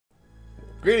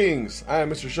Greetings, I am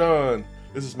Mr. Sean.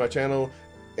 This is my channel,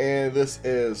 and this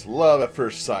is Love at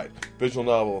First Sight, visual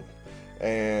novel.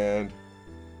 And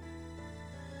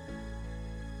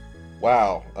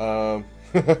wow,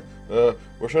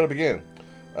 where should I begin?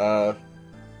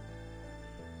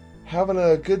 Having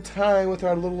a good time with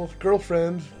our little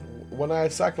girlfriend,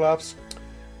 one-eyed Cyclops.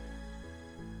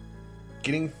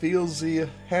 Getting feelsy,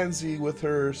 handsy with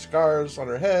her scars on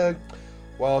her head,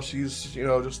 while she's,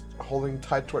 just holding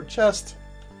tight to her chest.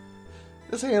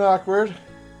 This ain't awkward.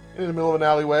 In the middle of an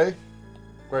alleyway,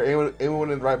 where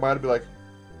anyone in the right mind would be like,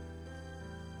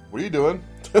 "What are you doing?"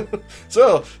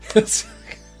 So it's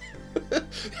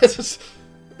just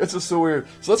so weird.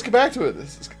 So let's get back to it.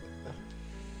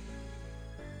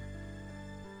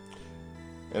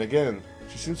 And again,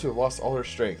 she seems to have lost all her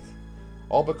strength,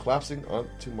 all but collapsing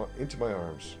into my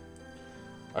arms.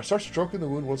 I start stroking the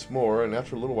wound once more, and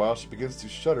after a little while, she begins to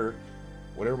shudder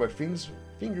whenever my fingers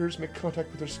make contact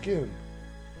with her skin.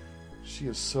 She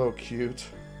is so cute.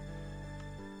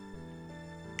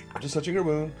 I'm just touching her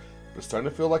wound, but it's starting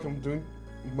to feel like I'm doing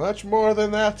much more than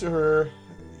that to her.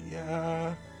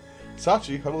 Yeah.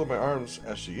 Sachi, huddled in my arms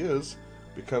as she is,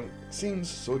 seems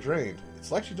so drained.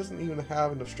 It's like she doesn't even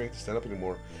have enough strength to stand up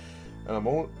anymore, and I'm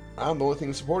the only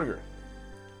thing supporting her.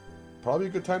 Probably a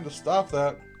good time to stop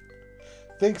that.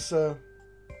 Thanks for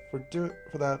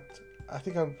that. I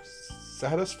think I'm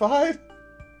satisfied.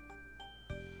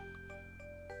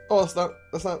 Oh, that's not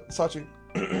Sachi.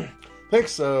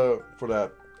 Thanks for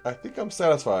that. I think I'm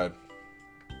satisfied.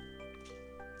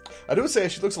 I do say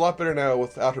she looks a lot better now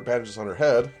without her bandages on her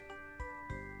head.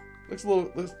 Looks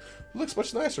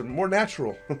much nicer, more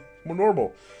natural, more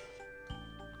normal.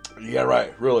 Yeah,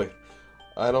 right. Really.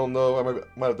 I don't know. I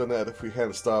might have done that if we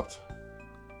hadn't stopped.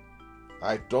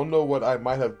 I don't know what I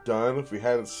might have done if we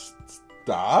hadn't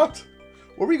stopped.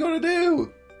 What are we going to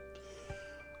do?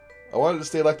 I wanted to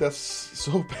stay like that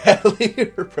so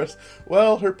badly. Her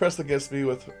pressed against me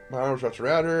with my arms wrapped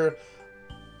around her,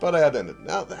 but I had to end it.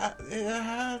 Now that'd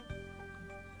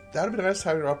be nice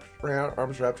having her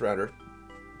arms wrapped around her.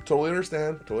 Totally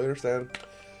understand.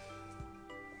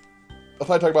 I'll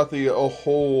probably talk about the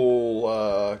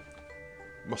whole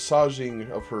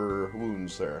massaging of her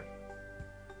wounds there.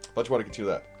 But you want to continue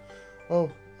that?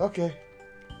 Oh, okay.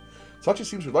 Sachi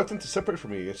seems reluctant to separate from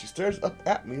me, and she stares up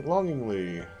at me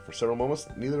longingly. For several moments,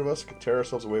 neither of us can tear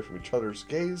ourselves away from each other's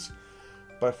gaze,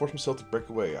 but I force myself to break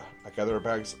away. I gather our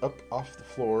bags up off the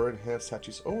floor and hand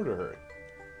Sachi's over to her.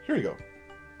 Here you go.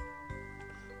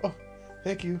 Oh,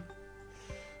 thank you.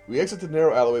 We exit the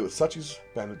narrow alleyway with Sachi's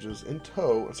bandages in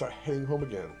tow and start heading home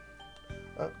again.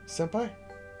 Senpai?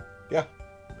 Yeah.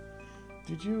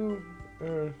 Did you,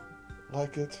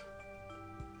 like it?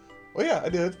 Oh yeah, I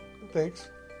did. Thanks.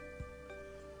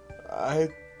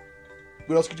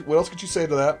 What else could you say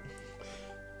to that?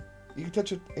 You can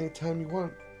touch it anytime you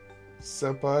want,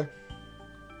 Senpai.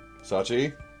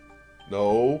 Sachi?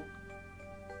 No.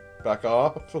 Back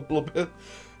off a little bit.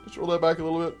 Just roll that back a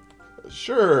little bit.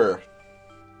 Sure.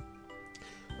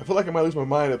 I feel like I might lose my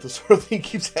mind if this sort of thing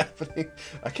keeps happening.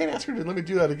 I can't ask her to let me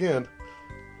do that again.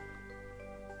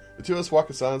 The two of us walk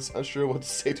in silence, unsure what to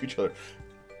say to each other.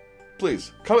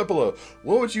 Please, comment below.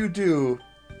 What would you do?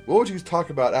 What would you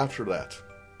talk about after that?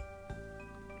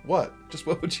 What? Just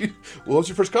what was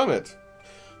your first comment?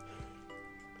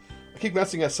 I keep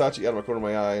glancing at Sachi out of my corner of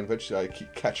my eye, and eventually I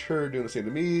catch her doing the same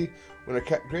to me. When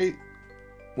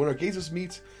our gazes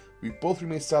meet, we both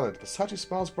remain silent, but Sachi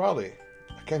smiles broadly.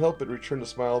 I can't help but return the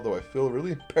smile, though I feel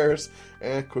really embarrassed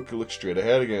and quickly look straight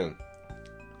ahead again.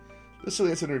 This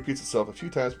silly incident repeats itself a few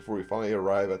times before we finally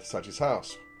arrive at Sachi's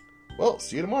house. Well,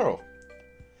 see you tomorrow.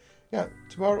 Yeah,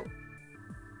 tomorrow.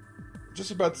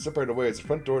 Just about to separate away as the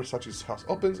front door to Sachi's house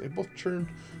opens, and both turn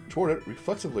toward it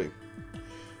reflexively.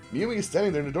 Miyumi is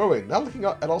standing there in the doorway, not looking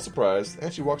at all surprised,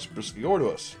 and she walks briskly over to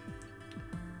us.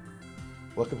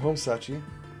 Welcome home, Sachi.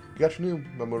 Good afternoon,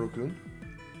 Mamoru-kun.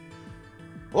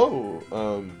 Hello,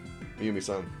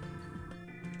 Miyumi-san.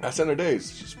 I sent her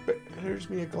days. She spares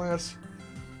me a glance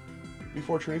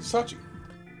before turning to Sachi.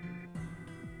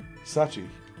 Sachi,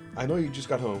 I know you just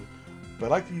got home, but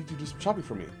I'd like you to do some shopping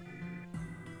for me.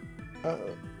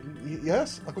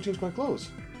 Yes? I'll go change my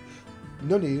clothes.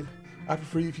 No need. I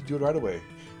prefer if you do it right away.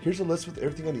 Here's a list with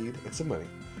everything I need and some money.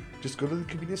 Just go to the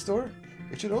convenience store.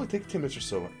 It should only take 10 minutes or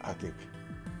so, I think.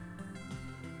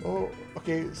 Oh,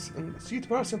 okay. See you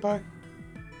tomorrow, Senpai.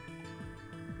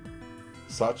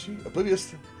 Sachi,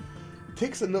 oblivious,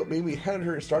 takes the note Mimi handed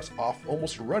her and starts off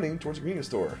almost running towards the convenience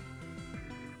store.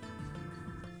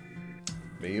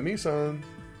 Mayumi-san.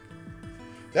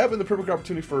 That would have been the perfect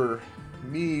opportunity for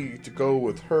me to go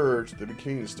with her to the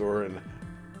convenience store and...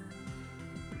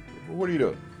 what are you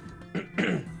doing?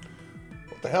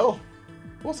 What the hell?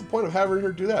 What's the point of having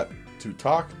her do that? To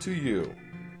talk to you.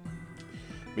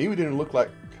 Maybe it didn't look like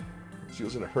she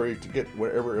was in a hurry to get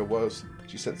whatever it was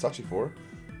she sent Sachi for.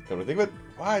 Come to think of it,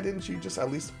 why didn't she just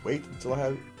at least wait until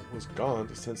I was gone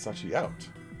to send Sachi out?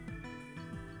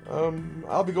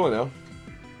 I'll be going now.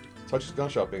 Sachi's gone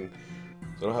shopping,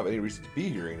 so I don't have any reason to be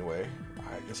here anyway.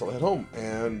 I guess I'll head home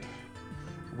and...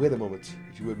 Wait a moment,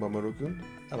 if you would, Mamoru-kun.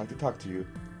 I'd like to talk to you.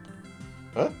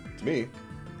 Huh? To me?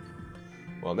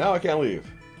 Well, now I can't leave.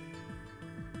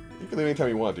 You can leave anytime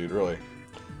you want, dude, really.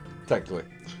 Technically.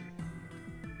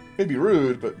 It'd be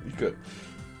rude, but you could.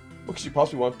 What could she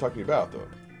possibly want to talk to me about, though?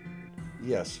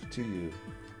 Yes, to you.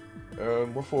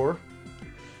 What for?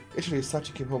 Yesterday,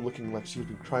 Sachi came home looking like she had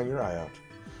been crying her eye out.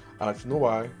 I'd like to know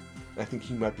why, and I think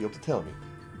you might be able to tell me.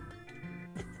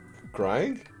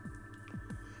 Crying?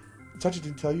 Sachi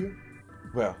didn't tell you?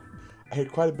 Well, I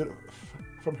heard quite a bit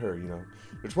from her, you know.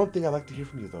 There's one thing I'd like to hear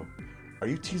from you, though. Are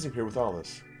you teasing her with all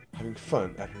this? Having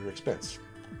fun at her expense?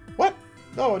 What?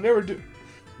 No, I never do.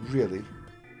 Really?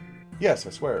 Yes, I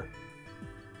swear.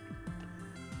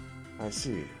 I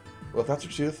see. Well, if that's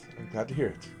the truth, I'm glad to hear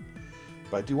it.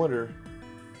 But I do wonder,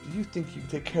 do you think you can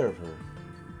take care of her?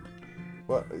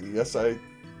 Well, yes, I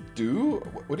do.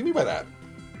 What do you mean by that?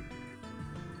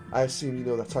 I assume you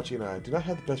know that Sachi and I do not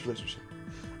have the best relationship.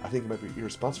 I think it might be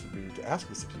irresponsible for me to ask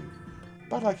this of you,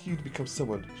 but I'd like you to become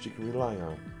someone she can rely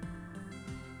on.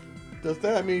 Does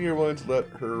that mean you're willing to let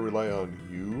her rely on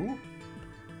you?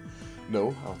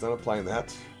 No, I was not implying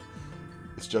that.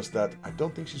 It's just that I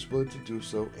don't think she's willing to do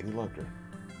so any longer.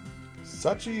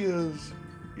 Sachi is...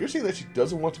 You're saying that she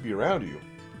doesn't want to be around you?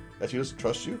 That she doesn't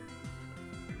trust you?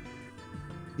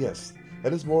 Yes,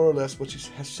 that is more or less what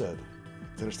she has said.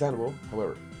 It's understandable,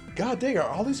 however. God dang, are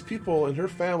all these people in her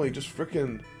family just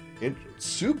freaking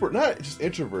super, not just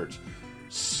introverts,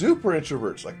 super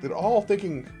introverts? Like, they're all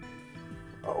thinking,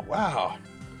 oh, wow.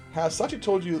 Has Sachi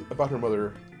told you about her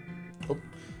mother? Oh,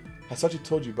 has Sachi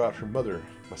told you about her mother,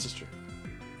 my sister?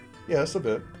 Yes, a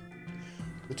bit.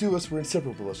 The two of us were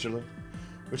inseparable as children.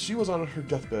 When she was on her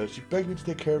deathbed, she begged me to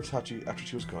take care of Sachi after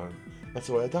she was gone, and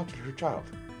so I adopted her child.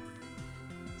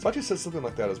 Sachi said something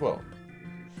like that as well.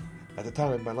 At the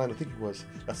time, my line of thinking was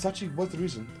that Sachi was the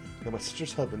reason that my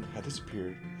sister's husband had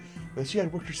disappeared, and that she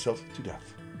had worked herself to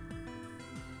death.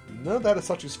 None of that is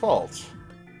Sachi's fault.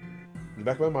 In the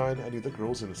back of my mind, I knew the girl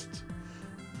was innocent.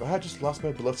 But I had just lost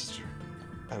my beloved sister,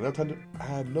 and I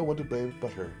had no one to blame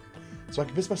but her, so I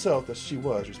convinced myself that she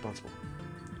was responsible.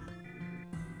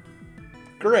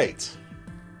 Great!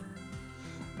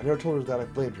 I never told her that I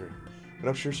blamed her, but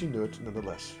I'm sure she knew it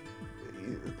nonetheless.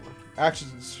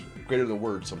 Actions greater than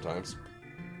words sometimes.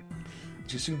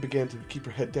 She soon began to keep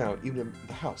her head down, even in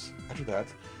the house. After that,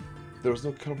 there was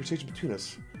no conversation between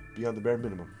us beyond the bare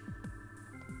minimum.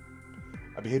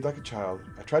 I behaved like a child.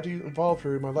 I tried to involve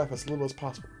her in my life as little as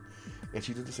possible, and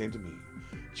she did the same to me.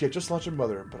 She had just lost her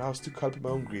mother, but I was too caught up in my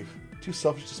own grief, too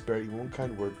selfish to spare even one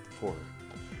kind word for her.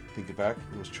 Thinking back,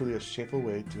 it was truly a shameful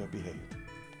way to have behaved.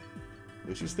 At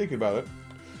least she's thinking about it.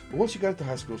 But once she got into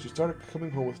high school, she started coming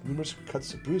home with numerous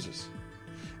cuts and bruises.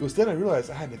 It was then I realized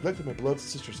I had neglected my beloved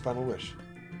sister's final wish.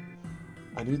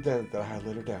 I knew then that I had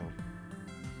let her down.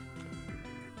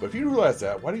 But if you realize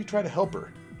that, why did you try to help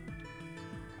her?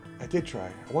 I did try.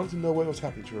 I wanted to know what was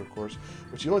happening to her, of course,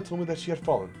 but she only told me that she had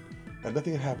fallen, and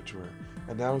nothing had happened to her,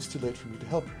 and now it's too late for me to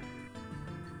help her.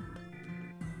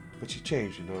 But she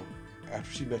changed, you know,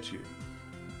 after she met you.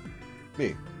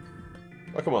 Me?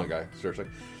 Oh, come on, guy. Seriously.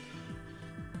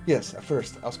 Yes, at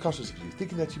first, I was cautious of you,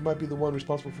 thinking that you might be the one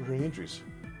responsible for her injuries.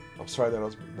 I'm sorry that I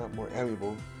was not more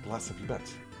amiable the last time you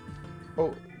met.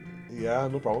 Oh, yeah,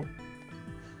 no problem.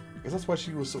 I guess that's why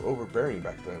she was so overbearing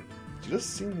back then. She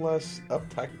just seemed less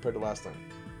uptight compared to last time.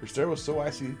 Her stare was so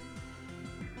icy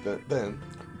that then,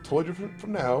 totally different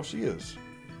from now, she is.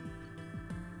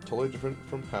 Totally different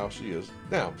from how she is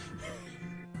now.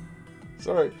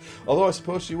 Sorry. Although I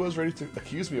suppose she was ready to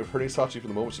accuse me of hurting Sachi from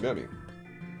the moment she met me.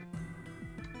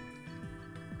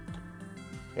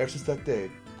 Ever since that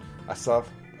day, I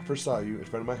first saw you in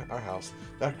front of our house,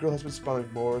 that girl has been smiling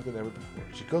more than ever before.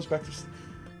 She goes back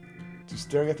to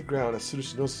staring at the ground as soon as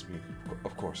she notices me,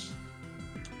 of course.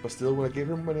 But still, when I gave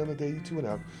her money on the day you two went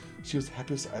out, she was the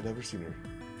happiest I'd ever seen her.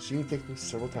 She even thanked me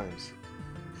several times.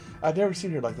 I'd never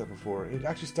seen her like that before, and it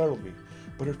actually startled me,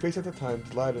 but her face at the time,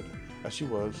 delighted as she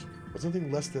was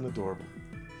nothing less than adorable.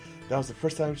 That was the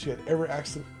first time she had ever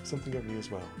asked something of me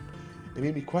as well. It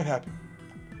made me quite happy.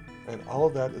 And all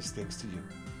of that is thanks to you.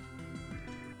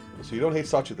 So you don't hate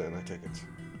Sachi then, I take it?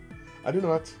 I do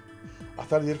not. I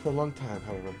thought I did for a long time,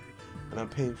 however, and I'm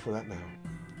paying for that now.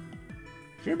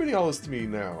 If you're admitting all this to me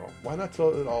now, why not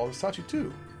tell it all to Sachi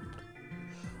too?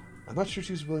 I'm not sure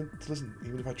she's willing to listen,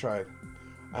 even if I tried.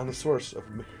 I'm the source of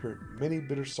her many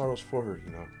bitter sorrows for her,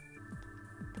 you know.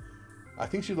 I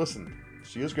think she'd listen.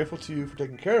 She is grateful to you for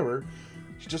taking care of her.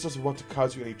 She just doesn't want to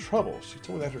cause you any trouble. She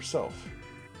told me that herself.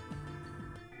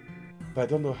 But I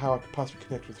don't know how I could possibly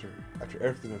connect with her after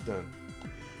everything I've done.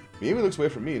 Mayumi looks away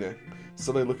from me,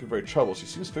 suddenly looking very troubled. She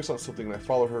seems fixed on something, and I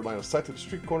follow her line of sight to the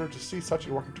street corner to see Sachi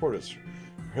walking toward us.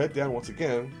 Her head down once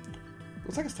again.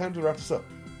 Looks like it's time to wrap this up.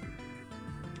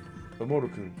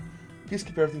 Mamoru-kun, please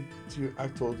keep everything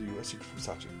I've told you a secret from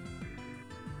Sachi.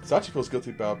 Sachi feels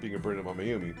guilty about being a burden on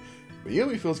Mayumi.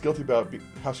 Mayumi feels guilty about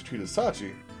how she treated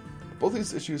Sachi. Both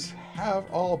these issues have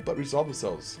all but resolved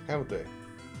themselves, haven't they?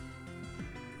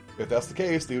 If that's the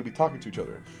case, they would be talking to each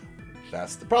other.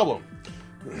 That's the problem.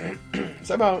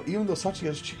 Somehow, even though Sachi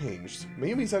has changed,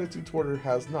 Mayumi's attitude toward her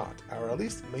has not. Or at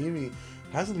least, Mayumi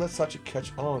hasn't let Sachi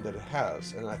catch on that it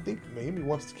has. And I think Mayumi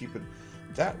wants to keep it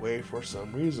that way for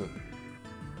some reason.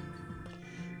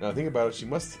 Now I think about it, she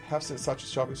must have sent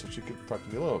Sachi shopping so she could talk to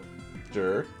me alone.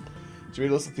 Sure. She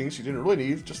made a list of things she didn't really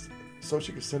need, just so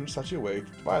she could send Sachi away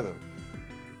to buy them.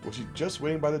 Was she just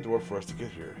waiting by the door for us to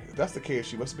get here? If that's the case,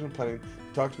 she must have been planning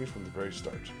to talk to me from the very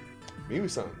start.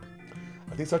 Mayumi-san,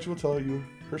 I think Sachi will tell you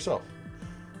herself,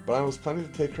 but I was planning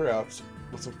to take her out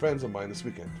with some friends of mine this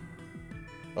weekend.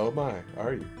 Oh my,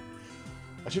 are you?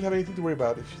 I shouldn't have anything to worry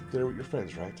about if they're with your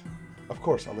friends, right? Of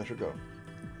course, I'll let her go.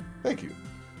 Thank you.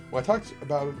 When I talked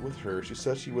about it with her, she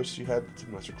said she wished she had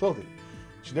some nicer clothing.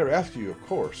 She never asked you, of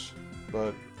course,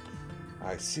 but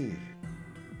I see.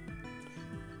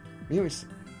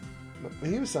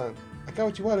 Mayumi-san, I got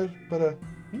what you wanted, but,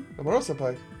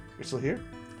 Amaro-senpai, you're still here?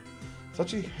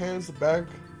 Sachi hands the bag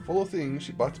full of things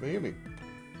she bought to Mayumi.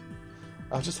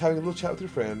 I was just having a little chat with your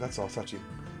friend, that's all, Sachi.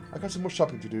 I got some more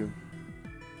shopping to do.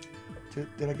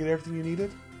 Did I get everything you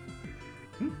needed?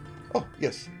 Oh,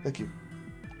 yes, thank you.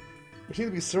 There seem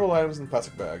to be several items in the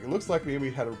plastic bag. It looks like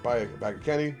Mayumi had to buy a bag of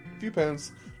candy, a few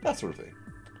pens, that sort of thing.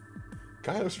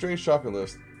 Kind of a strange shopping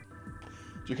list.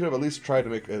 She could have at least tried to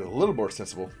make it a little more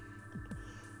sensible.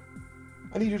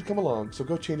 I need you to come along, so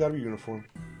go change out of your uniform.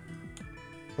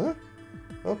 Huh?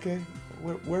 Okay.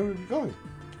 Where are we going?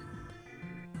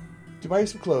 To buy you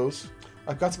some clothes.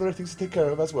 I've got some other things to take care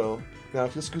of as well. Now,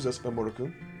 if you'll excuse us,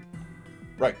 Mamoru-kun.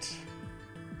 Right.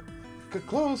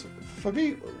 Clothes? For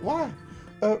me? Why?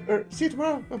 See you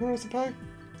tomorrow, Mamoru-senpai.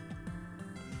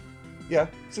 Yeah,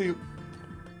 see you.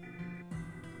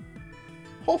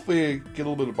 Hopefully, get a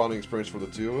little bit of bonding experience for the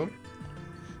two of them.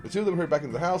 The two of them hurried back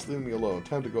into the house, leaving me alone.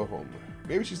 Time to go home.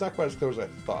 Maybe she's not quite as clever as I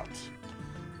thought.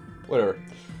 Whatever.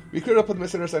 We cleared up a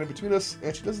misunderstanding between us,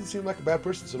 and she doesn't seem like a bad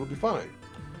person, so it'll be fine.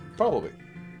 Probably.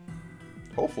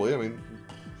 Hopefully, I mean...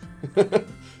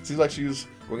 seems like she's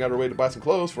going out of her way to buy some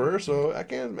clothes for her, so I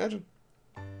can't imagine.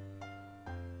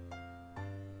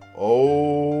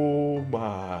 Oh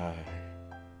my...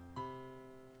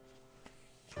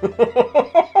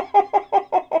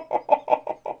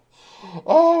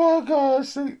 Oh my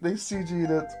gosh, they CG'd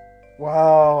it.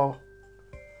 Wow.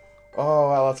 Oh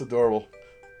wow, that's adorable.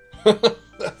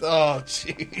 Oh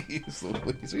jeez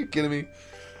Louise, are you kidding me?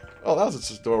 Oh, that was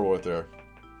just adorable right there.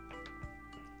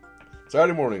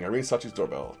 Saturday morning, I ring Sachi's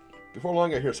doorbell. Before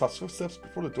long, I hear Sachi's footsteps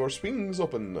before the door swings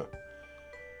open.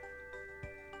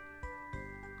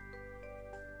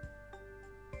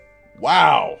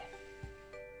 Wow.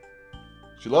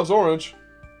 She loves orange.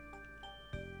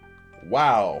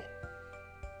 Wow.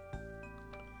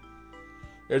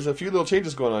 There's a few little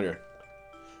changes going on here.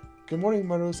 Good morning,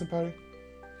 Mamoru-senpai.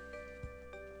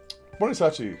 Morning,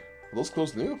 Sachi. Are those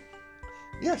clothes new?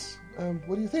 Yes.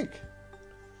 What do you think?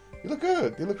 You look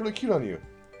good. They look really cute on you.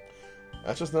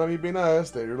 That's just not me being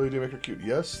nice. They really do make her cute.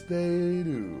 Yes, they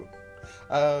do.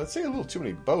 Say a little too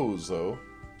many bows, though.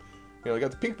 You know, I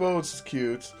got the pink bow, it's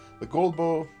cute. The gold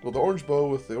bow, well, the orange bow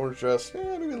with the orange dress,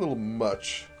 maybe a little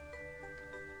much.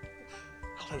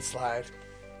 I'll let it slide.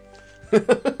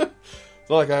 It's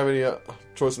not like I have any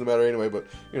choice in the matter anyway, but,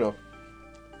 you know,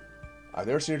 I've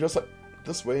never seen her dressed like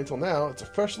this way until now. It's a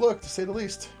fresh look, to say the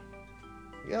least.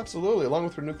 Yeah, absolutely. Along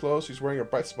with her new clothes, she's wearing a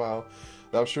bright smile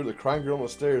that I'm sure the crying girl on the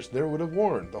stairs never would have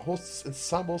worn. The whole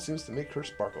ensemble seems to make her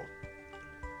sparkle.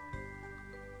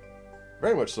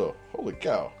 Very much so. Holy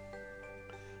cow.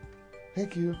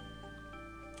 Thank you.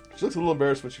 She looks a little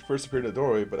embarrassed when she first appeared in the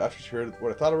doorway, but after she heard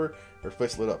what I thought of her, her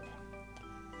face lit up.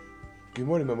 Good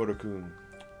morning, Mamoru-kun.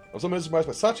 I'm so mesmerized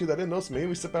by Sachi that I didn't notice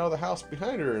Mayumi step out of the house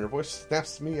behind her, and her voice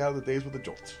snaps me out of the daze with a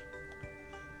jolt.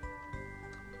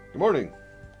 Good morning.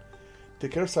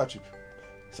 Take care of Sachi.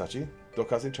 Sachi, don't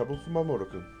cause any trouble for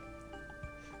Mamoru-kun.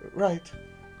 Right.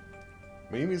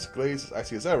 Mayumi's glaze is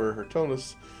icy as ever. Her tone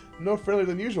is no friendlier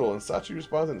than usual, and Sachi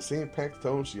responds in the same panicked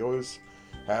tone she always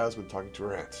has when talking to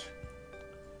her aunt.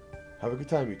 Have a good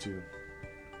time, you two.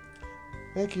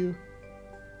 Thank you.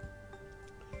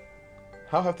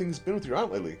 How have things been with your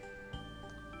aunt lately?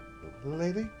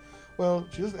 Lately? Well,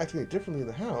 she doesn't act any differently in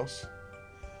the house.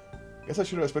 Guess I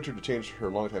should have expected her to change her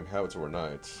long-time habits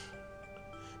overnight.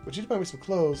 But she did buy me some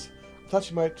clothes. I thought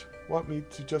she might want me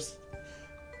to just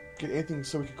get anything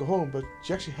so we could go home, but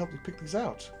she actually helped me pick these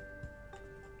out.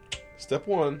 Step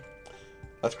one.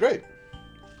 That's great.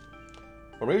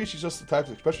 Or maybe she's just the type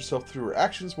to express herself through her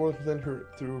actions more than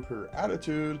through her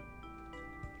attitude.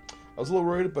 I was a little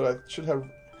worried, but I should have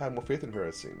had more faith in her,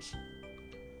 it seems.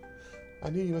 I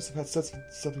knew you must have had said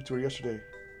something to her yesterday.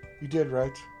 You did,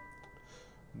 right?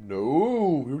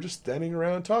 No, we were just standing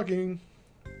around talking.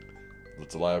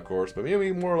 That's a lie, of course, but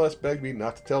Mayumi more or less begged me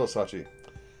not to tell Sachi.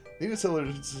 They need to settle their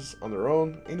differences on their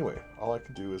own. Anyway, all I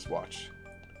can do is watch.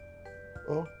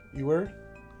 Oh, you were?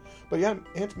 But yeah,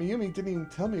 Aunt Mayumi didn't even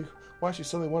tell me why she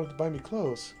suddenly wanted to buy me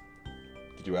clothes.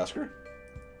 Did you ask her?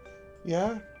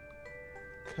 Yeah,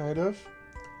 kind of.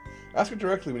 Ask her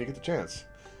directly when you get the chance.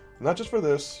 Not just for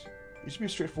this. You should be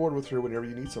straightforward with her whenever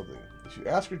you need something. If you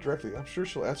ask her directly, I'm sure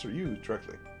she'll answer you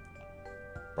directly.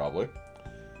 Probably.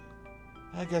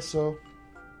 I guess so.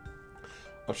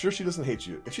 I'm sure she doesn't hate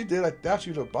you. If she did, I doubt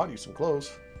she'd have bought you some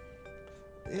clothes.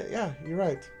 Yeah, you're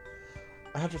right.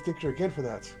 I have to thank her again for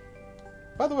that.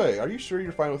 By the way, are you sure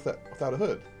you're fine with that without a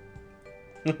hood?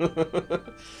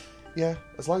 Yeah,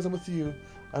 as long as I'm with you,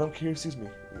 I don't care who sees me.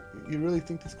 You really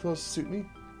think these clothes suit me?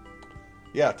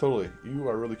 Yeah, totally. You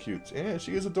are really cute. And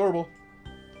she is adorable.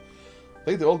 I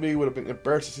think the old me would have been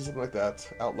embarrassed to see something like that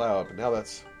out loud, but now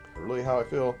that's really how I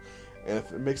feel. And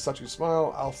if it makes Sachi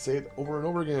smile, I'll say it over and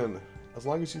over again. As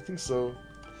long as you think so,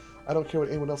 I don't care what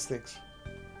anyone else thinks.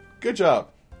 Good job!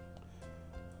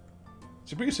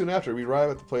 So pretty soon after, we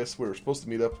arrive at the place where we're supposed to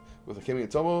meet up with Akemi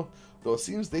and Tomo, though it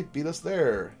seems they beat us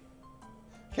there.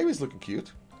 Akemi's looking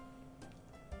cute.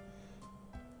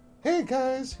 Hey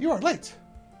guys, you are late!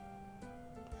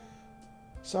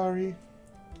 Sorry.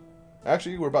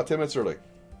 Actually, we're about 10 minutes early.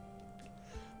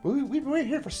 We've been waiting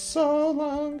here for so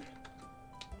long.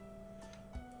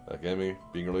 Akemi,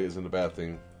 being early isn't a bad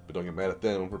thing, but don't get mad at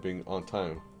them for being on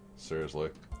time. Seriously.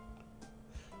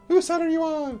 Whose side are you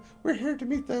on? We're here to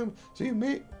meet them, so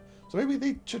maybe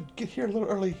they should get here a little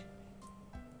early.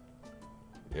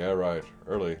 Yeah, right.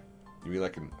 Early. You mean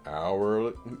like an hour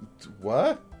early?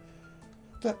 What?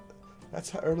 That's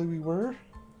how early we were?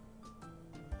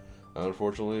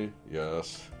 Unfortunately,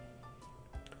 yes.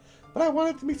 But I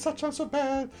wanted to meet Sachan so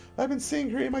bad. I've been seeing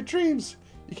her in my dreams.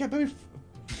 You can't blame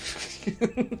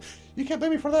me. You can't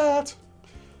blame me for that.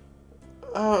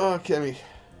 Akemi.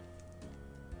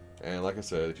 And like I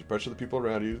said, if you pressure the people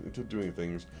around you into doing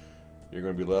things, you're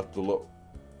going to be left alone.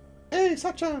 Hey,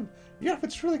 Sachan, your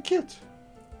outfit's really cute.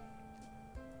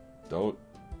 Don't.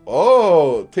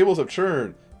 Oh, tables have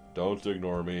turned. Don't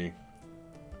ignore me.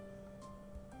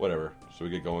 Whatever. Should we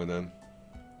get going then?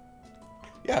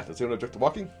 Yeah, does anyone object to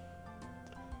walking?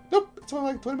 Nope, it's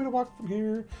only like a 20-minute walk from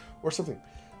here or something.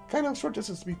 Kind of short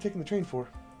distance to be taking the train for.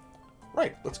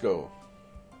 Right, let's go.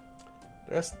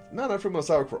 There's not enough room on the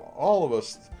sidewalk for all of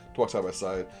us to walk side by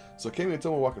side, so Akemi and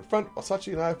Tomo walk in front while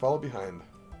Sachi and I follow behind.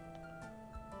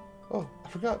 Oh, I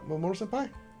forgot, Momoru-senpai?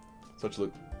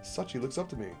 Sachi looks up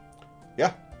to me.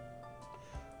 Yeah.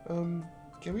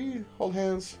 Can we hold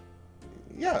hands?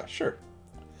 Yeah, sure.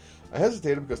 I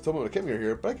hesitated because Tomo and Akemi are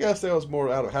here, but I guess that was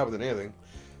more out of habit than anything.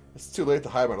 It's too late to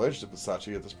hide my relationship with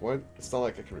Sachi at this point. It's not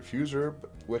like I can refuse her, but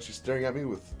when she's staring at me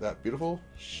with that beautiful,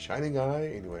 shining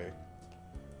eye anyway.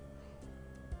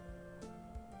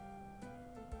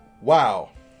 Wow.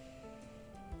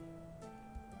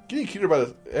 Getting cuter by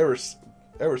the ever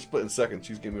split in seconds.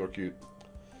 She's getting more cute.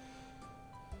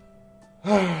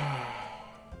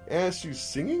 And she's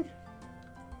singing?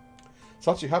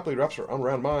 Sachi happily wraps her arm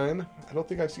around mine. I don't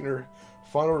think I've seen her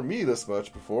fawn over me this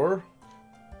much before.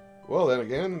 Well, then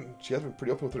again, she has been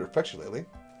pretty open with her affection lately.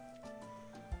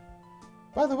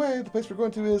 By the way, the place we're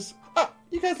going to is... Ah,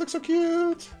 you guys look so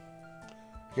cute!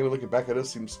 Akemi looking back at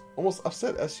us seems almost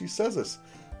upset as she says this.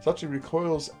 Sachi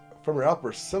recoils from her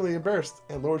outburst, suddenly embarrassed,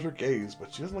 and lowers her gaze,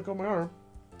 but she doesn't let go of my arm.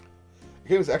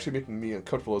 Akemi's actually making me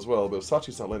uncomfortable as well, but if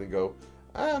Sachi's not letting go,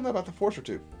 I'm not about to force her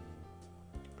to.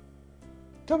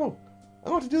 Tomo, I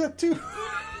want to do that too!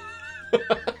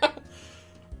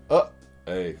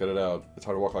 Hey, cut it out. It's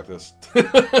hard to walk like this.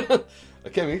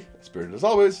 Akemi, spirited as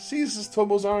always, seizes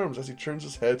Tomo's arms as he turns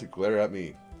his head to glare at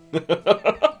me. Don't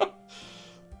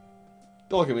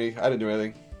look at me. I didn't do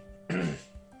anything.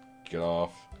 Get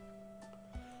off.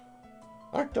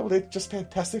 Aren't double dates just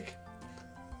fantastic?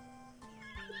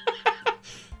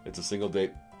 It's a single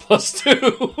date plus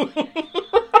 2.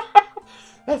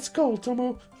 That's gold,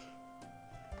 Tomo.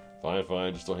 Fine,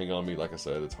 fine. Just don't hang on me. Like I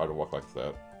said, it's hard to walk like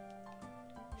that.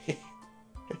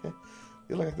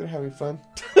 They look like they're having fun.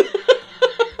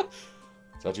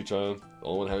 Sachi-chan, the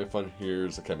only one having fun here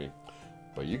is Akemi.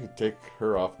 But you can take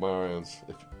her off my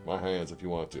hands if you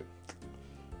want to.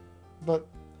 But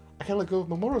I can't let go of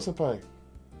Mamoru-senpai.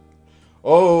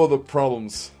 Oh, the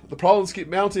problems. The problems keep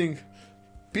mounting.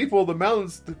 People,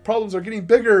 the problems are getting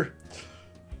bigger.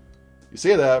 You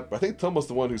say that, but I think Tomo's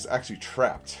the one who's actually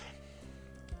trapped.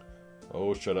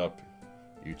 Oh, shut up.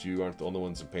 You two aren't the only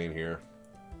ones in pain here.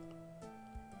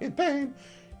 In pain?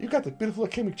 You got the beautiful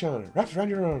Akemi-chan wrapped around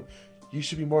your arm. You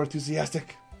should be more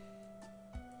enthusiastic.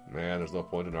 Man, there's no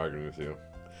point in arguing with you.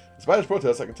 Despite his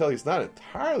protests, I can tell he's not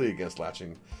entirely against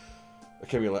latching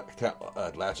onto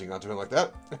him like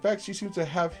that. In fact, she seems to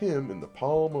have him in the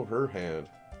palm of her hand.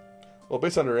 Well,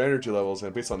 based on her energy levels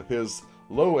and based on his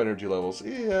low energy levels,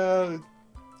 yeah, you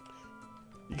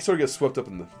can sort of get swept up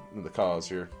in the cause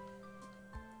here.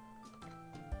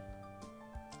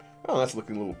 Oh, that's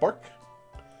looking a little bark.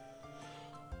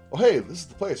 Oh, hey, this is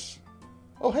the place.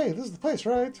 Oh, hey, this is the place,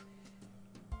 right?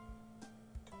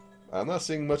 I'm not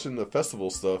seeing much in the festival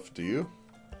stuff, do you?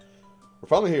 We're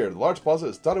finally here. The large plaza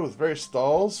is dotted with various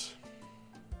stalls.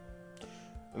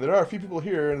 And there are a few people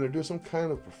here, and they're doing some kind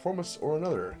of performance or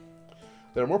another.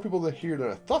 There are more people here than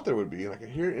I thought there would be, and I can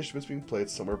hear instruments being played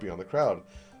somewhere beyond the crowd.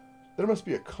 There must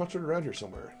be a concert around here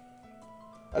somewhere.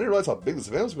 I didn't realize how big this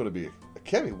event was going to be.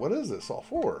 Akemi, what is this all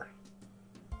for?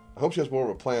 I hope she has more of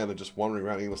a plan than just wandering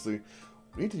around aimlessly.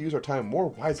 We need to use our time more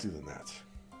wisely than that.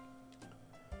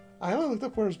 I only looked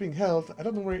up where it was being held. I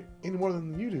don't know where any more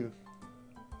than you do.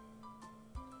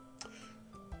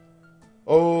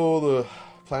 Oh, the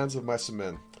plans of my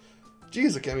men.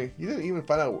 Jeez, Akemi, you didn't even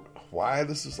find out why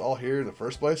this is all here in the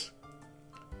first place?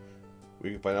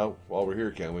 We can find out while we're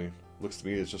here, can't we? Looks to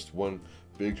me it's just one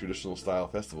big traditional style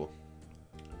festival.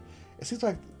 It seems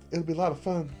like it'll be a lot of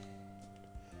fun.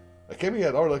 Akemi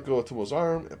had already let go of Tomo's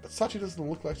arm, but Sachi doesn't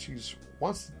look like she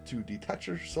wants to detach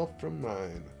herself from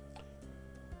mine.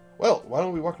 Well, why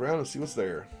don't we walk around and see what's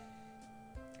there?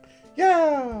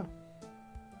 Yeah!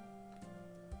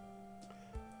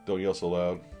 Don't yell so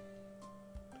loud.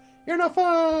 You're no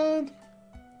fun!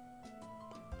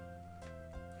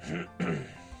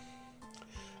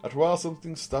 After a while,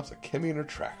 something stops Akemi in her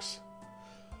tracks.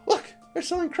 Look! They're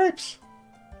selling crepes!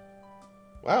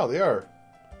 Wow, they are.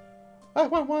 I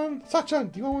want one.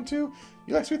 Sachan, do you want one too?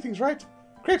 You like sweet things, right?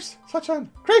 Crepes! Sachan!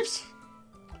 Crepes!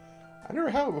 I never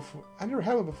had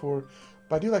one before,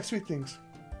 but I do like sweet things.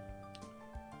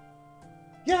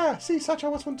 Yeah, see, Sachan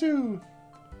wants one too.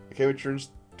 Akemi turns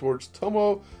towards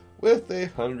Tomo with a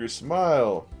hungry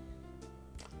smile.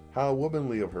 How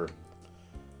womanly of her.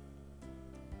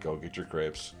 Go get your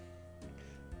crepes.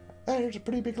 There's a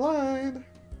pretty big line.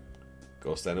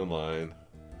 Go stand in line.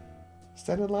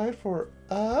 Stand in line for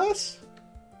us?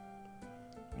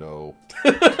 No.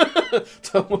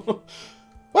 Tomo.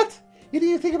 What? You didn't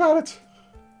even think about it.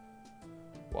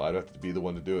 Well, I'd have to be the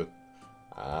one to do it.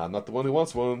 I'm not the one who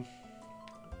wants one.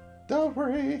 Don't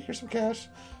worry. Here's some cash.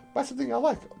 Buy something I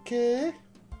like, okay?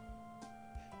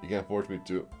 You can't force me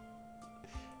to.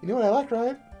 You know what I like,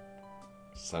 right?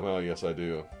 Somehow, yes, I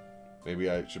do. Maybe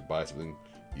I should buy something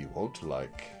you won't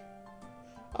like.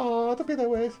 Aw, don't be that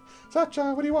way.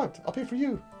 Sacha, what do you want? I'll pay for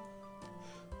you.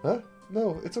 Huh?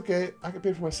 No, it's okay. I can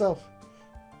pay for myself.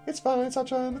 It's fine,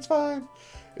 Sachan, it's fine.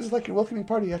 This is like your welcoming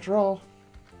party after all.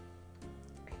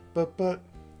 But,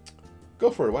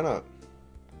 go for it, why not?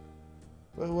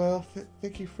 Well,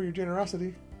 thank you for your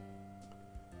generosity.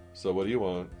 So what do you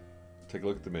want? Take a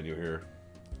look at the menu here.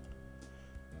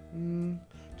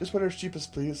 Just whatever's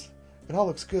cheapest, please. It all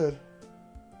looks good.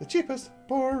 The cheapest?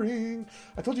 Boring.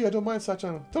 I told you I don't mind,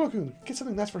 Sachan. Tomo-kun, get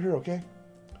something nice for her, okay?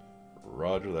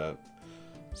 Roger that.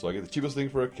 So I get the cheapest thing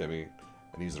for Akemi,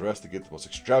 and use the rest to get the most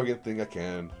extravagant thing I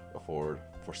can afford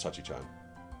for Sachi-chan.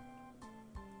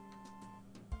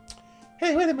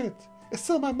 Hey, wait a minute. It's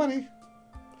still my money.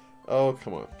 Oh,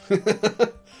 come on.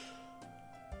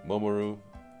 Momoru,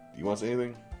 do you want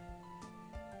anything?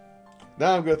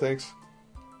 Nah, I'm good, thanks.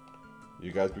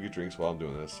 You guys get drinks while I'm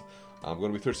doing this. I'm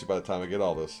going to be thirsty by the time I get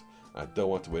all this. I don't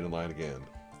want to wait in line again.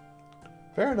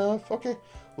 Fair enough. Okay,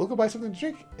 we'll go buy something to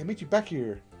drink and meet you back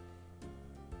here.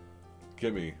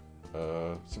 Get me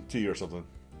some tea or something.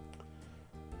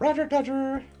 Roger,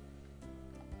 Dodger.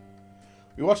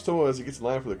 We watch Tomo as he gets in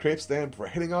line for the crepe stand before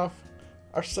heading off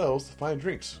ourselves to find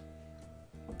drinks.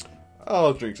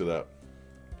 I'll drink to that.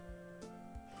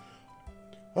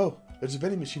 Oh, there's a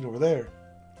vending machine over there.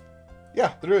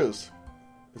 Yeah, there is.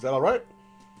 Is that alright?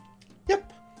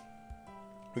 Yep.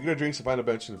 We get our drinks and find a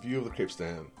bench in view of the crepe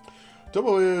stand.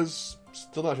 Tomo is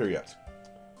still not here yet.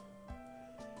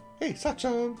 Hey,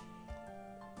 Sachan.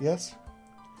 Yes?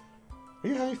 Are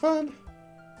you having fun?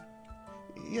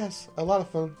 Yes, a lot of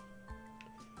fun.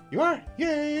 You are?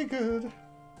 Yay, good.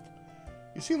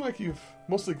 You seem like you've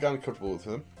mostly gotten comfortable with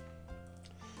him.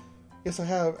 Yes, I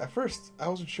have. At first, I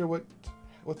wasn't sure what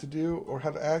to do or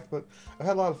how to act, but I've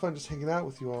had a lot of fun just hanging out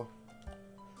with you all.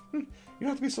 You don't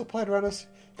have to be so polite around us.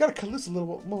 You gotta cut loose a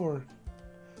little bit more.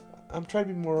 I'm trying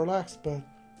to be more relaxed, but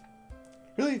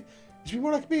really, you should be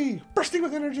more like me, bursting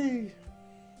with energy.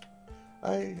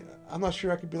 I'm not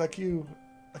sure I could be like you,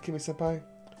 Akemi-senpai.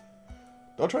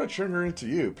 Don't try to turn her into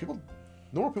you.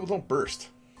 Normal people don't burst.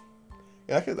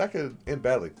 Yeah, that could end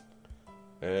badly.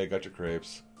 Hey, got your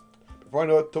crepes. Before I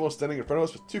know it, Tomo's standing in front of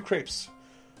us with 2 crepes.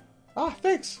 Ah,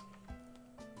 thanks.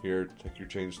 Here, take your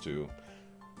change too.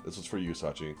 This was for you,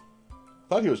 Sachi.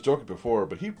 Thought he was joking before,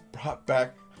 but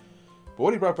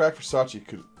what he brought back for Sachi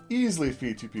could easily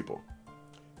feed 2 people.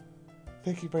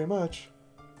 Thank you very much.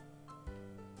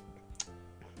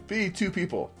 Feed 2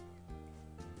 people.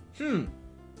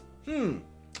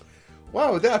 Why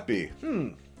would that be?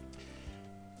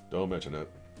 Don't mention it.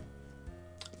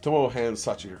 Tomo hands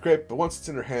Sachi her crepe, but once it's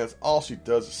in her hands, all she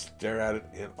does is stare at it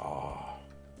in awe.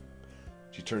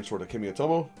 She turns toward Akemi and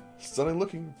Tomo, suddenly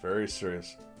looking very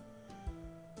serious.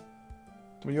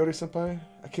 Tomoyori-senpai,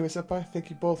 Akemi-senpai,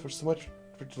 thank you both for so much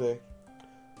for today.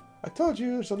 I told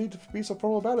you, there's no need to be so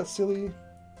formal about it, silly.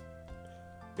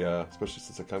 Yeah, especially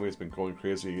since Akemi has been going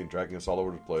crazy and dragging us all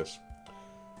over the place.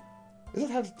 It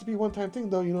doesn't have to be a one-time thing,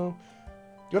 though, you know.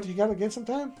 Do you want to hang out again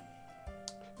sometime?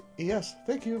 Yes,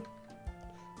 thank you.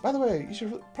 By the way, you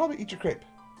should probably eat your crepe.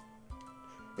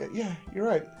 Yeah, you're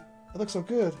right. It looks so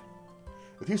good.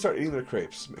 The 2 start eating their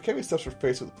crepes. Akemi stuffs her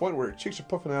face to the point where her cheeks are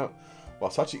puffing out, while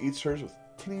Sachi eats hers with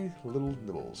teeny little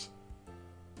nibbles.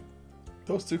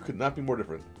 Those 2 could not be more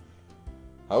different.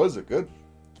 How is it? Good?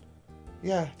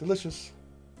 Yeah, delicious.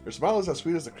 Her smile is as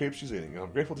sweet as the crepes she's eating, and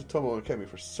I'm grateful to Tomo and Akemi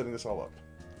for setting this all up.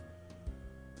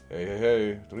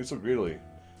 Hey, don't eat so greedily.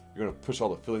 You're going to push all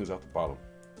the fillings out the bottom.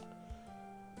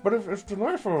 But if it's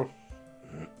delightful.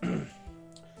 And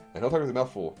he'll talk with a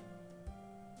mouthful.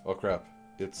 Oh crap.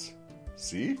 It's...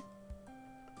 See?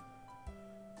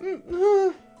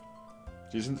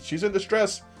 She's in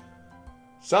distress.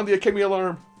 Sound the Akemi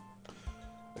alarm.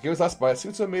 Akemi's last bite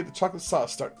seems to have made the chocolate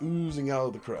sauce start oozing out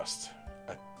of the crust.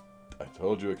 I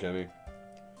told you, Akemi.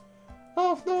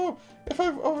 Oh no!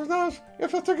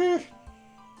 If it's okay.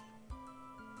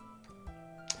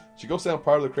 She goes down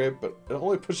part of the crepe, but it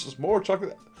only pushes more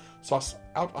chocolate sauce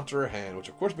out onto her hand, which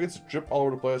of course begins to drip all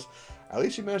over the place. At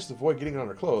least she managed to avoid getting it on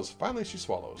her clothes. Finally, she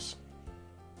swallows.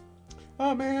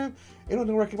 Oh man, I don't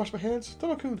know where I can wash my hands.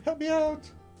 Tomo-kun, help me out.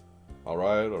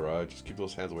 Alright, just keep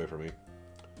those hands away from me.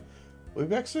 We'll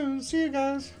be back soon. See you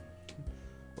guys.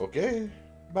 Okay,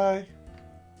 bye.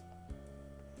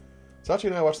 Sachi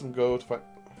and I watch them go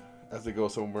as they go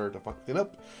somewhere to clean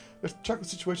up. There's the chocolate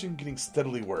situation getting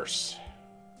steadily worse.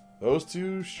 Those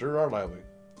 2 sure are lively.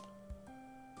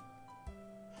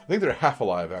 I think they're half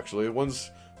alive, actually.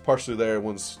 One's partially there,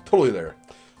 one's totally there.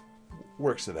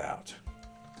 Works it out.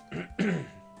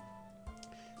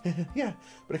 Yeah,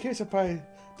 but Akemi-senpai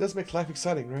does make life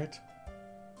exciting, right?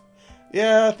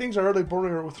 Yeah, things are really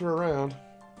boring with her around.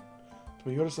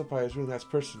 Tomoyori-senpai is a really nice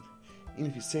person, even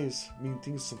if he says mean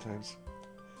things sometimes.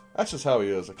 That's just how he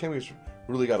is. Akemi's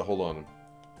really got a hold on him.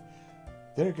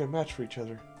 They're a good match for each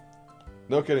other.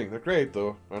 No kidding. They're great,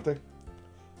 though, aren't they?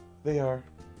 They are.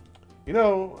 You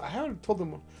know, I haven't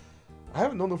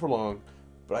known them for long,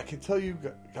 but I can tell you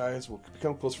guys will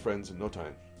become close friends in no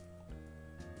time.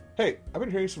 Hey, I've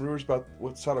been hearing some rumors about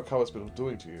what Sadakawa's been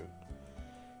doing to you.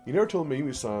 You never told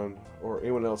Mayumi-san or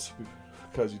anyone else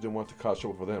because you didn't want to cause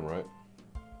trouble for them, right?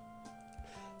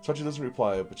 Sachi doesn't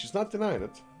reply, but she's not denying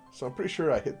it, so I'm pretty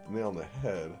sure I hit the nail on the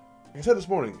head. Like I said this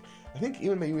morning, I think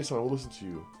even Mayumi-san will listen to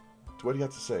you, to what you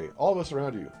have to say. All of us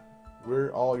around you,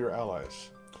 we're all your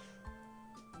allies.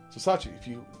 So Sachi, if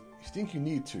you think you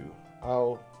need to,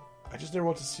 I just never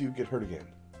want to see you get hurt again.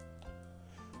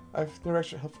 I've never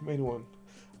actually helped from anyone.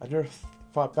 I've never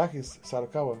fought back against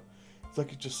Sadakawa. It's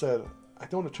like you just said, I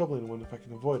don't want to trouble anyone if I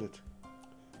can avoid it.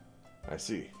 I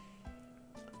see.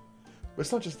 But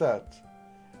it's not just that.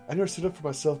 I never stood up for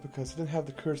myself because I didn't have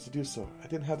the courage to do so. I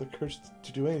didn't have the courage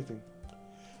to do anything.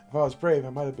 If I was brave, I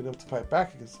might have been able to fight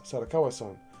back against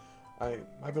Sadakawa-san. I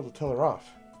might be able to tell her off.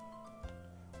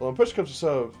 Well, when push comes to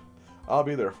shove, I'll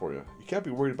be there for you. You can't be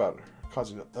worried about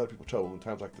causing other people trouble in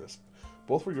times like this.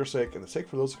 Both for your sake and the sake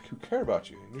for those who care about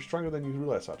you. And you're stronger than you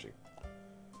realize, Sachi.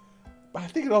 But I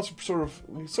think it also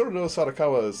we sort of know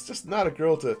Sadakawa is just not a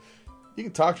girl to. You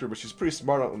can talk to her, but she's pretty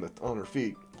smart on her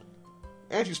feet,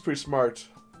 and she's pretty smart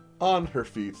on her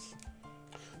feet.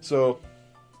 So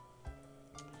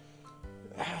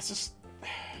it's just,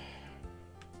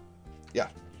 yeah,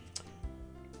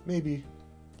 maybe,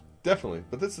 definitely,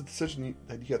 but that's a decision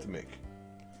that you have to make.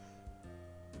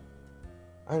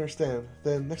 I understand.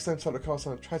 Then next time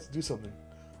Sadakawa-san tries to do something,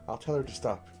 I'll tell her to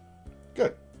stop.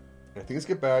 Good. And if things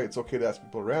get bad, it's okay to ask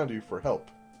people around you for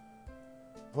help.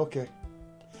 Okay.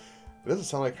 It doesn't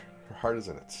sound like her heart is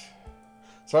in it.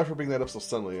 Sorry for bringing that up so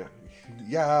suddenly.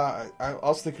 Yeah, I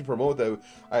was thinking for a moment that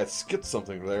I had skipped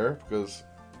something there, because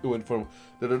it went from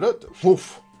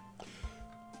woof,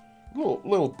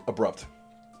 little abrupt.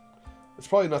 It's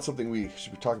probably not something we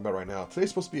should be talking about right now. Today's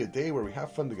supposed to be a day where we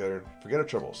have fun together and forget our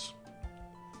troubles.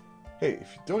 Hey,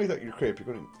 if you don't eat that your crepe,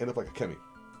 you're going to end up like Akemi.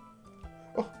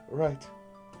 Oh, right.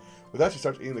 With that, she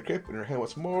starts eating the crepe in her hand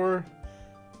once more.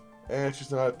 And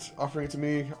she's not offering it to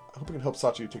me. I hope I can help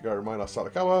Sachi take our mind off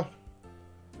Sadakawa.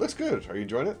 Looks good. Are you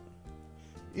enjoying it?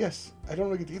 Yes, I don't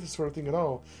really get to eat this sort of thing at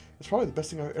all. It's probably the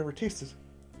best thing I've ever tasted.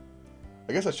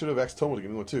 I guess I should have asked Tomo to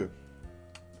give me one too.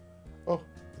 Oh,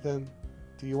 then,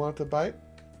 do you want to bite?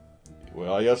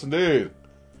 Well, yes indeed.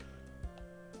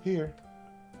 Here.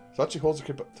 Sachi holds the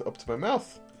crepe up to my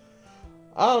mouth.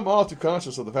 I'm all too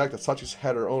conscious of the fact that Sachi's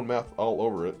had her own mouth all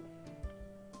over it.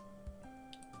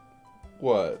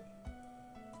 What?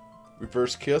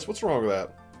 Reverse kiss? What's wrong with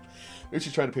that? Maybe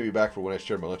she's trying to pay me back for when I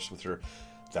shared my lunch with her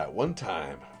that one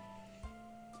time.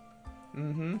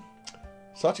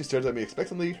 Sachi stares at me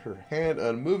expectantly, her hand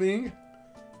unmoving.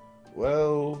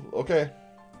 Well, okay.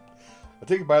 I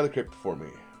take a bite of the crepe before me.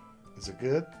 Is it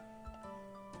good?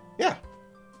 Yeah.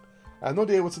 I have no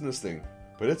idea what's in this thing,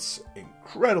 but it's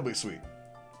incredibly sweet.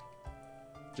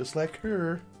 Just like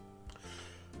her.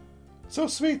 So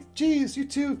sweet. Jeez, you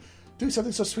two do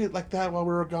something so sweet like that while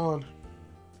we were gone.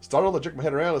 Startled, I jerked my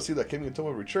head around to see that Akemi and Tomo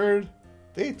returned.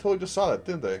 They totally just saw that,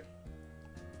 didn't they?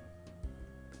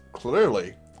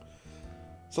 Clearly.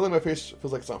 Suddenly my face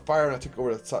feels like it's on fire, and I look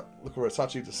over at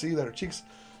Sachi to see that her cheeks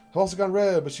have also gone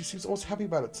red, but she seems almost happy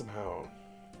about it somehow.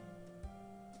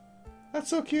 That's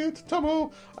so cute.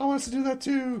 Tomo, I want us to do that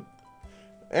too.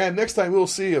 And next time we'll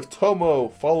see if Tomo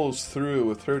follows through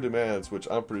with her demands, which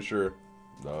I'm pretty sure,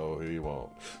 no, he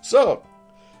won't. So,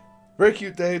 very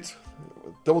cute date.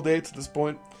 Double dates at this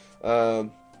point.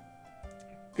 Good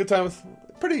time with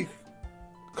pretty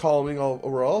calming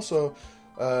overall. So,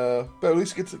 but at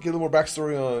least get a little more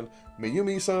backstory on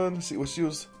Mayumi-san, see what she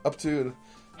was up to, and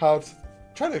how to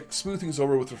try to smooth things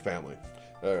over with her family.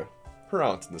 Her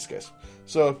aunt in this case.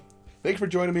 So, thank you for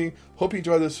joining me. Hope you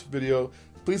enjoyed this video.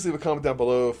 Please leave a comment down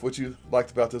below of what you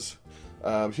liked about this.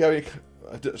 If you have any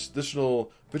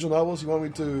additional visual novels you want me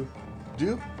to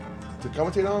do, to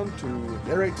commentate on, to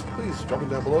narrate, please drop them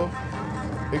down below.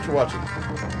 Thanks for watching.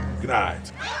 Good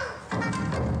night.